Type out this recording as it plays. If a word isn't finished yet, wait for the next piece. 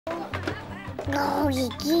Oh,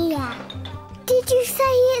 yeah. Did you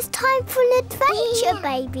say it's time for an adventure,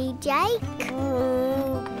 baby Jake?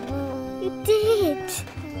 You did.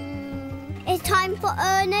 It's time for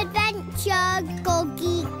an adventure,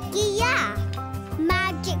 Goggy Gia.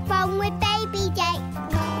 Magic fun with baby Jake.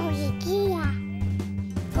 Goggy Gia.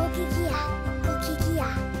 Goggy Gia. Goggy Gia.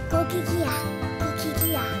 Goggy Gia. Goggy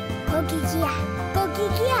Gia. Goggy Gia. Goggy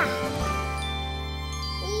Gia.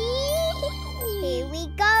 Here we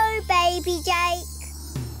go, baby Jake.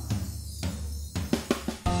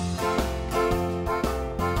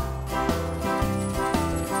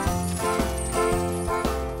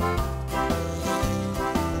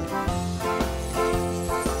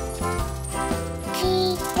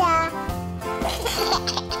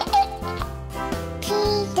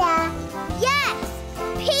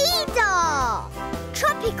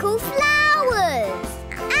 Tropical flowers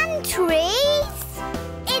and trees.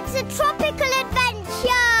 It's a tropical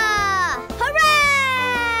adventure!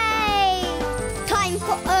 Hooray! Time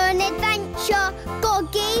for an adventure,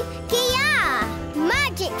 Goggy Gia.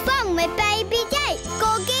 Magic fun with baby Jake,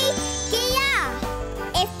 Goggy Gia.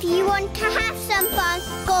 If you want to have some fun,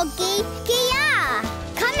 Goggy Gia.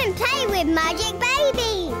 Come and play with Magic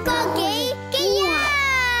Baby, Goggy Gia.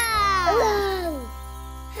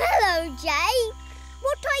 Hello, Jake.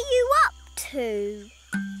 What are you up to?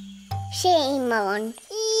 Simon.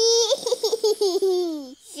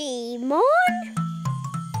 Simon?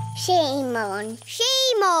 Simon.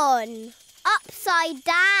 Simon. Upside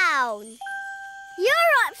down.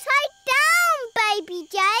 You're upside down, baby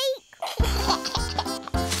Jake.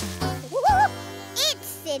 It's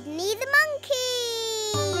Sydney the monkey.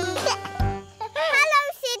 Hello,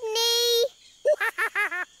 Sydney.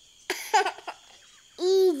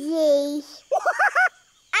 Easy.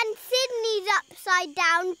 And Sydney's upside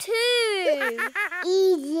down too.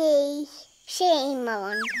 Easy,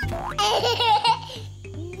 Simon.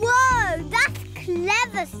 Whoa, that's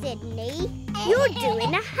clever, Sydney. You're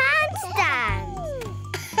doing a handstand.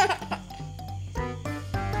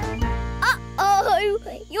 Uh-oh,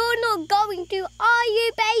 you're not going to, are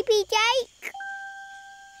you, baby Jake?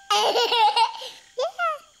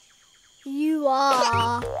 You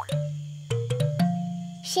are.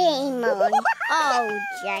 Simon. Oh,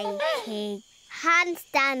 Jakey.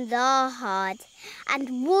 Handstands are hard,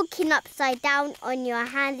 and walking upside down on your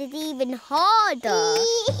hand is even harder.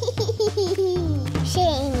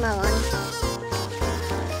 Simon.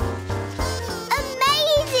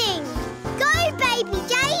 Amazing! Go, baby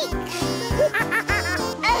Jake!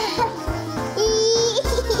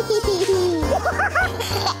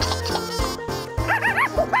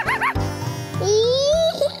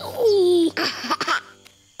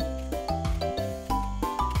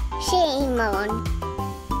 Simon.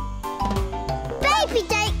 Baby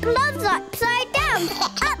Jake loves upside down.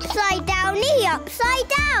 Upside downy, upside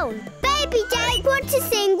down. Baby Jake wants to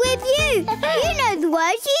sing with you. You know the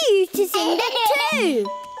words, you used to sing them too.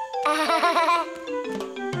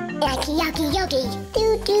 Yaki Yaki Yogi, do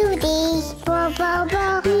do dee, bo bo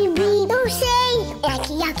bo, bee bee, do say.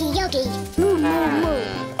 Yaki Yaki Yogi, moo moo moo.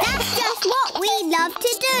 That's just what we love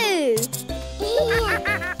to do.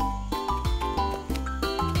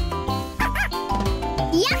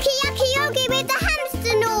 Yaki Yaki Yogi with the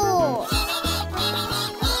hamster nose.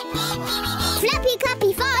 Flappy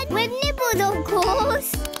clappy fun with nibbles, of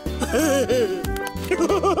course.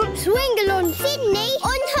 Swingle on Sydney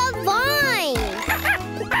on her vine.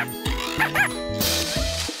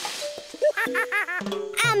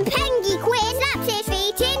 And Pengy Quiz slaps his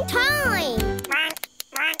feet in time.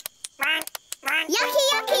 Yaki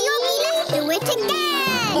Yaki Yogi, let's do it again.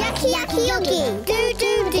 Yaki Yaki Yogi, do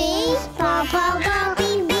do dee, bo bo bo,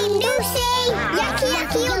 bee bee Lucy. Yaki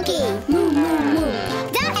Yaki Yogi, moo moo moo.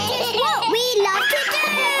 That's just what we love to do.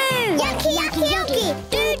 Yaki Yaki Yogi,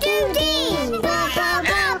 do do dee, bo bo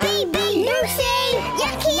bo, bee bee Lucy.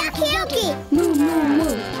 Yaki Yaki Yogi, moo moo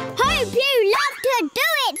moo. Hope you love to do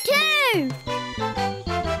it too.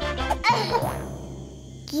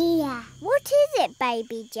 Yeah. What is it,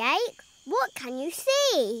 baby Jake? What can you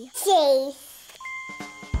see? See.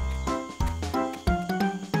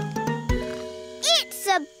 It's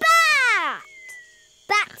a bat!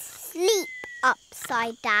 Bats sleep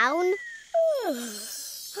upside down.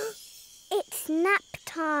 It's nap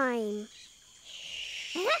time.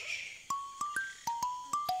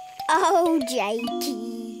 Oh,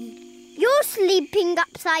 Jakey, you're sleeping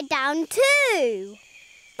upside down too.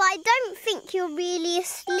 But I don't think you're really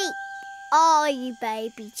asleep, are you,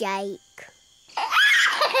 baby Jake?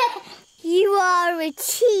 You are a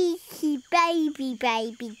cheeky baby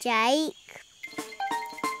Jake.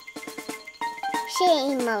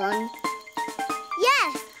 Simon.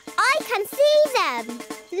 Yes, I can see them.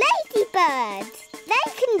 Ladybirds. They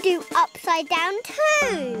can do upside down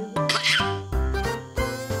too.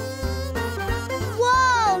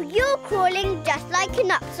 Whoa, you're crawling just like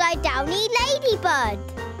an upside downy ladybird.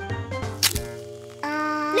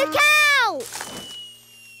 Look out!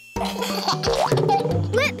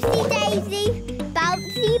 Whoopsie daisy,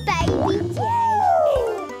 bouncy baby Jake.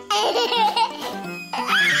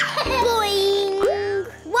 Boing!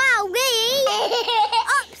 Wowee!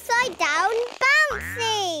 Upside down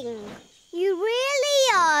bouncing. You really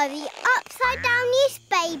are the upside downest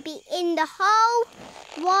baby in the whole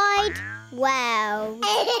wide world.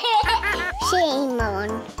 Shame on.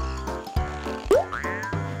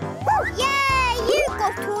 Yay! You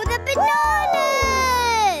got all the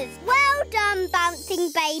bananas! Well done, bouncing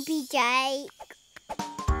baby Jake.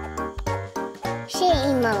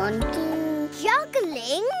 Shame on.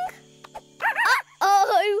 Juggling?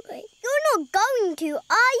 Uh-oh! You're not going to,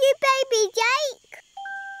 are you, baby Jake?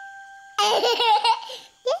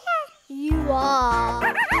 Yeah. You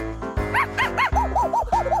are.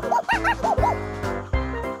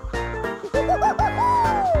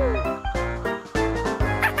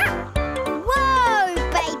 Whoa,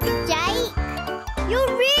 baby Jake!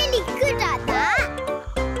 You're really good at that.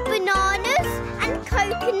 Bananas and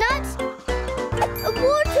coconuts, a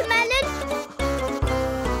watermelon,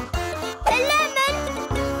 a lemon,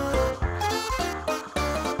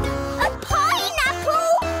 a pineapple.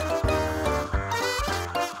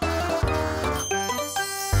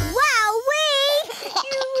 Wowee!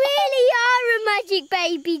 You really are a magic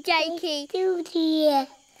baby, Jakey. Oh dear.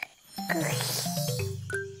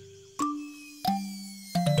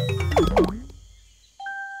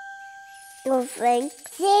 Nothing.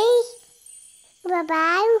 See?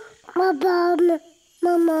 Bye-bye. Bye-bye.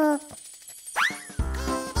 Mama.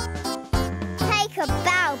 Take a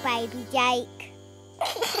bow, baby Jake.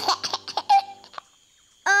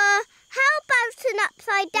 How about an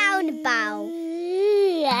upside down bow?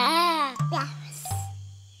 Yeah. Yes.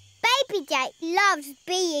 Baby Jake loves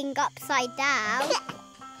being upside down.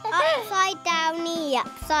 Upside downy,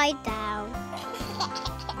 upside down.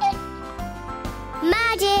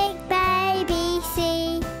 Magic baby C.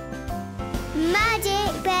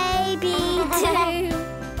 Magic baby do.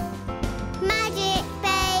 Magic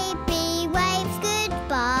baby waves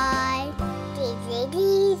goodbye.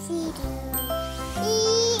 Dizzy do.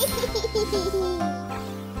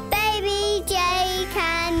 Baby Jake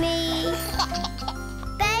and me.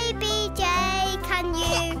 Baby Jake and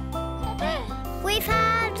you. We've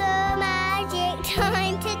had a magic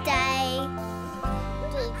time today.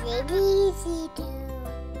 Dizzy do.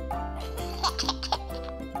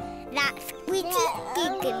 That's squidgy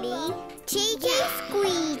giggly, cheeky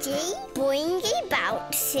squeegee, boingy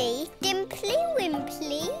bouncy, dimply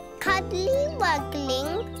wimply, cuddly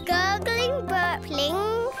wuggling, gurgling burpling.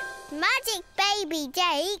 Magic baby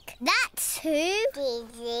Jake, that's who.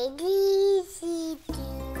 Dizzy do.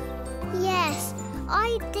 Yes,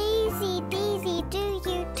 I dizzy do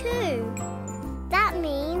you too. That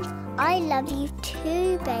means I love you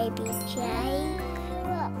too, baby Jake.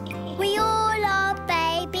 We all are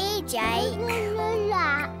baby Jake.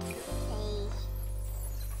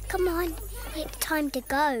 Come on, it's time to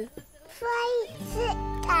go. Right, sit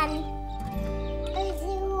down. Is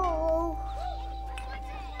you all?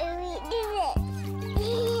 We do it.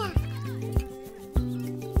 Yeah.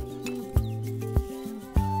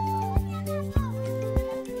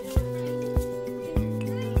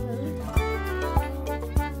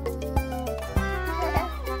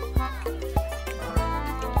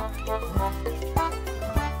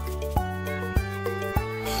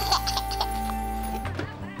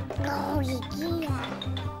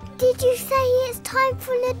 Did you say it's time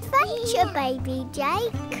for an adventure, baby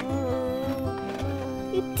Jake?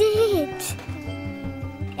 You did.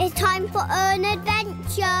 It's time for an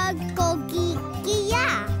adventure, Goggy-gia.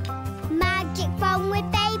 Magic fun with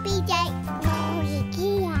baby Jake.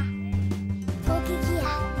 Goggy-gia.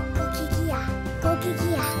 Goggy-gia. Goggy-gia.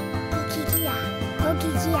 Goggy-gia. Goggy-gia.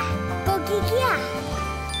 Goggy-gia. Goggy-gia.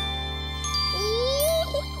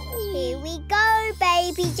 Here we go,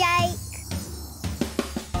 baby Jake.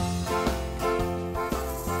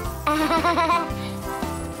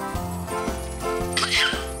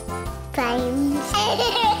 Bames.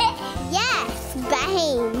 Yes,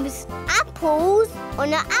 Bames. Apples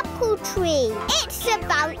on an apple tree. It's a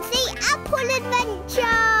bouncy apple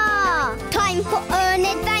adventure. Time for an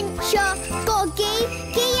adventure,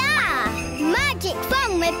 Goggy-gia. Magic fun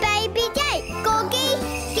with baby Jake,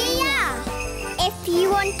 Goggy-gia. If you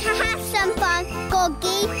want to have some fun,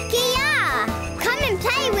 Goggy-gia. Come and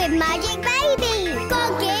play with Magic Baby,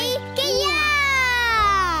 Goggy-gia.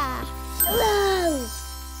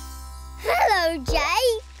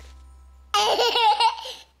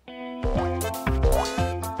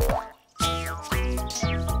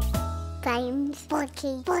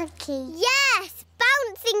 Yaki Yaki. Yes,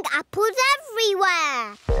 bouncing apples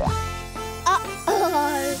everywhere.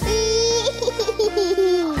 Uh-oh.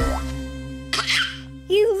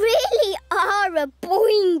 You really are a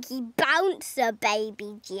boingy bouncer,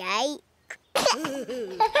 baby Jake.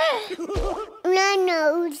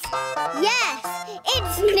 Nose. Yes,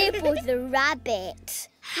 it's Nibbles the rabbit.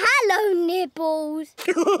 Hello, Nibbles.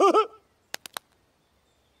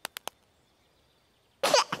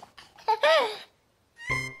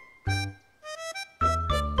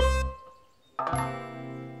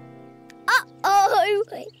 Uh-oh.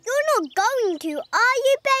 You're not going to, are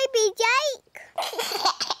you, baby Jake?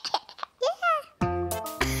 Yeah.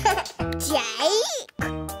 Jake?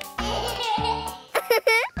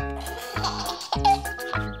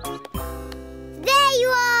 There you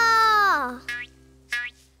are!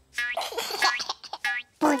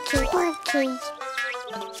 Bouncy, bouncy.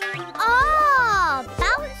 Ah,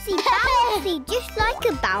 bouncy, bouncy, just like a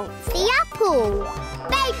bouncy apple.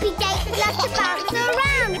 Baby Jake loves to bounce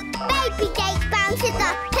around. Baby Jake bounces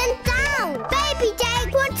up and down. Baby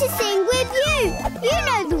Jake wants to sing with you. You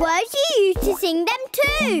know the words, you used to sing them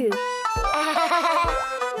too.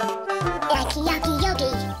 Yaki Yaki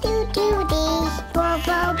Yogi, do-do-dee.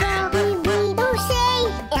 Bo-bo-bo, boo-boo-boo, say.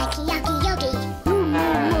 Yaki Yaki Yogi,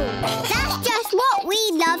 moo-moo-moo. That's just what we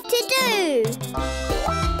love to do.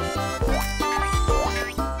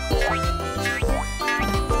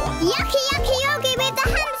 Yaki Yaki Yogi with the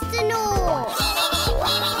hamster gnaw.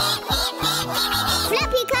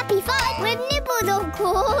 Flappy clappy fart with Nibbles, of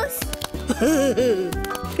course.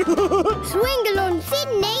 Swingle on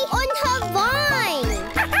Sydney on her vine.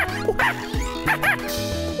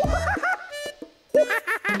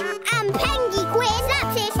 And Pengy Quiz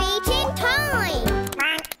snaps his feet in time.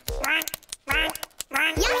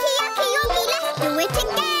 Yaki Yaki Yogi, let's do it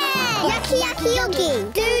again. Yaki Yaki Yogi,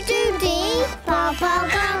 do-do-dee.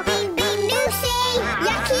 Ba-ba-ba, bing-bing, Lucy.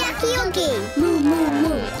 Yaki Yaki Yogi,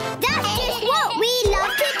 moo-moo-moo. That's just what we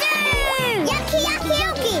love to do. Yaki Yaki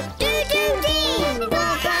Yogi, do-do-dee.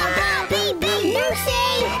 Ba-ba-ba, bing-bing, Lucy.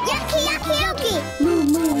 Yaki Yaki Yogi,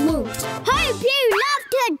 moo-moo-moo. Hope you love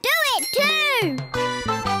to do it too.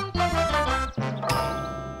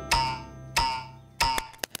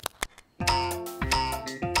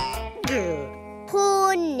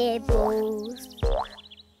 Poor Nibbles.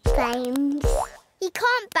 Flames. He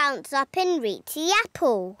can't bounce up and reach the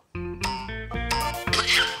apple.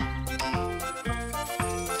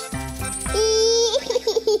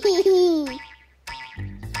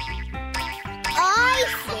 I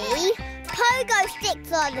see. Pogo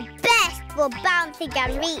sticks are the best for bouncing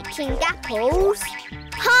and reaching apples.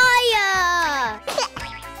 Higher!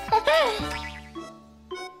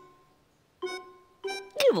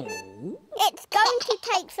 It's going to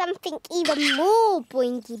take something even more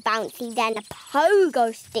boingy bouncy than a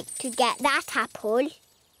pogo stick to get that apple.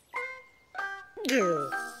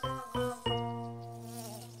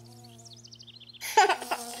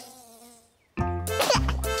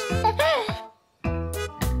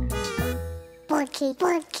 Boinky,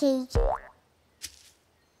 boinky.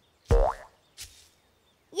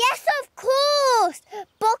 Yes, of course.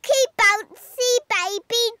 Bocky bouncy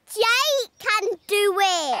baby Jake can do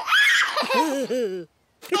it.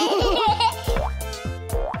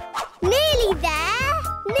 Nearly there.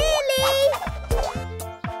 Nearly.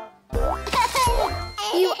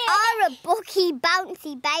 You are a bocky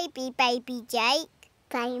bouncy baby Jake.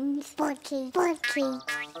 Flames. Bocky, bocky.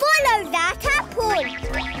 Follow that apple.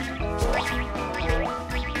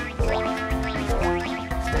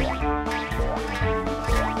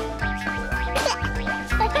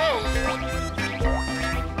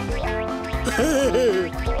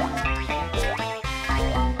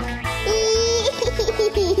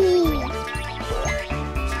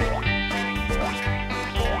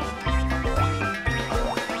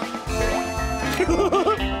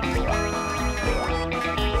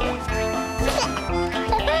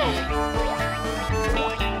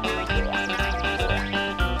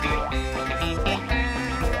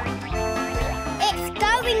 It's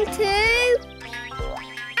going to...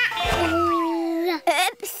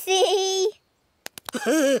 Oopsie.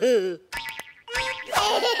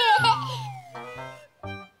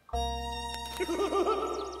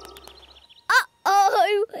 Uh-oh,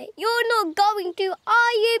 you're not going to,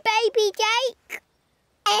 are you, baby Jake?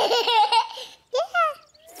 Yeah.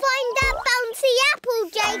 Find that bouncy apple,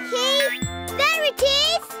 Jakey. There it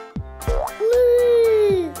is.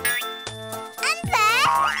 Woo. And there,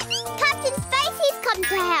 Captain Spacey's come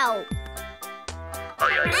to help.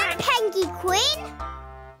 And Pengy Quinn.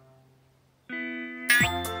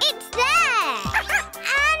 It's there.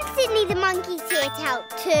 And Sydney the monkey's here to help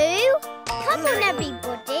too. Come on,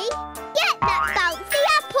 everybody. Get that bouncy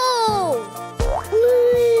apple.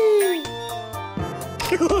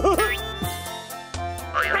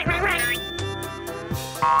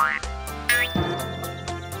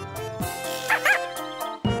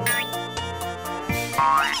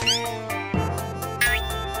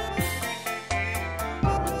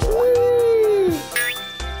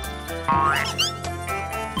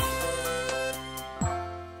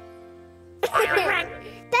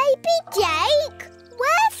 Baby Jake,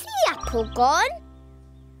 where's the apple gone?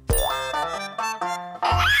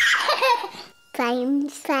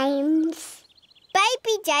 Flames.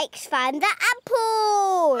 Baby Jake's found the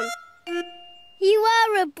apple. You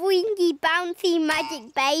are a boingy, bouncy,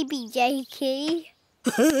 magic baby, Jakey.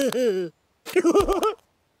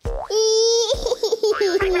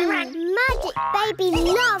 Magic baby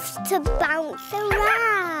loves to bounce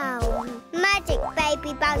around. Magic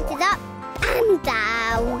baby bounces up and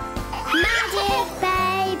down. Magic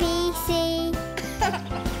baby see.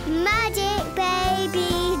 Magic baby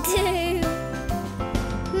do.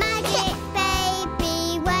 Magic baby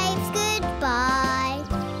waves goodbye.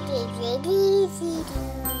 Easy do.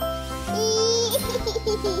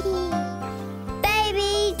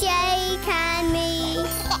 Baby Jake and me.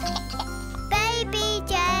 Baby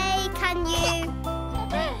Jake and you.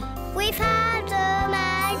 We've had a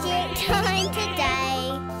magic time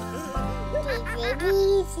today.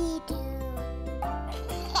 Easy do.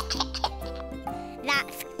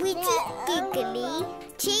 That's squidgy giggly,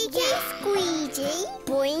 cheeky squeegee,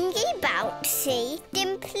 boingy bouncy,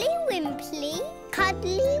 dimply wimply,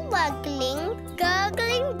 cuddly wuggling,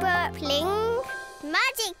 gurgling burpling.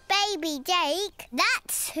 Magic baby Jake,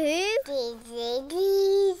 that's who.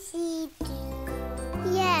 Easy do.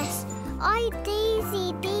 Yes, I deezy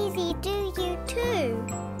do you too.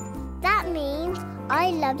 That means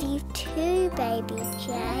I love you too, baby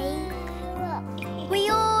Jake. We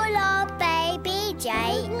all are baby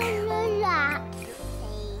Jake.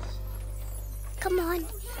 Come on,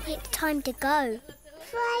 it's time to go.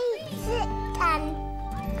 3, 6, 10.